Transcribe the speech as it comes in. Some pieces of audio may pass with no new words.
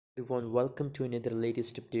Everyone, welcome to another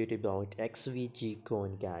latest update about XVG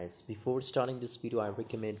Coin, guys. Before starting this video, I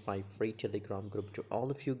recommend my free Telegram group to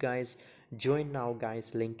all of you guys. Join now,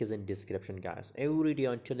 guys. Link is in description, guys. Every day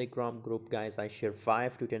on Telegram group, guys, I share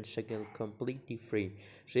 5 to 10 signal completely free.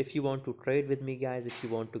 So if you want to trade with me, guys, if you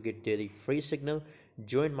want to get daily free signal,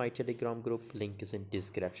 join my Telegram group. Link is in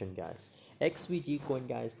description, guys. XVG coin,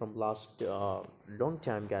 guys, from last long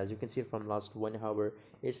time, guys, you can see from last 1 hour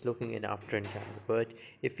it's looking in uptrend time. But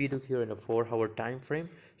if you look here in a 4 hour time frame,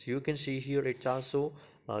 so you can see here it also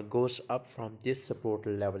goes up from this support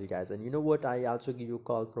level, guys. And you know what, I also give you a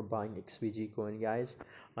call for buying XVG coin, guys,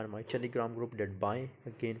 on my Telegram group, that buy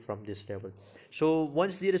again from this level. So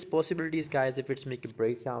once there is possibilities, guys, if it's make a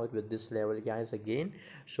breakout with this level, guys, again,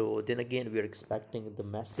 so then again we are expecting the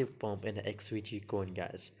massive pump in the XVG coin,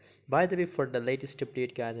 guys. By the way, for the latest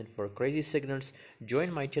update, guys, and for crazy signals,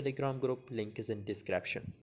 join my Telegram group. Link is in description.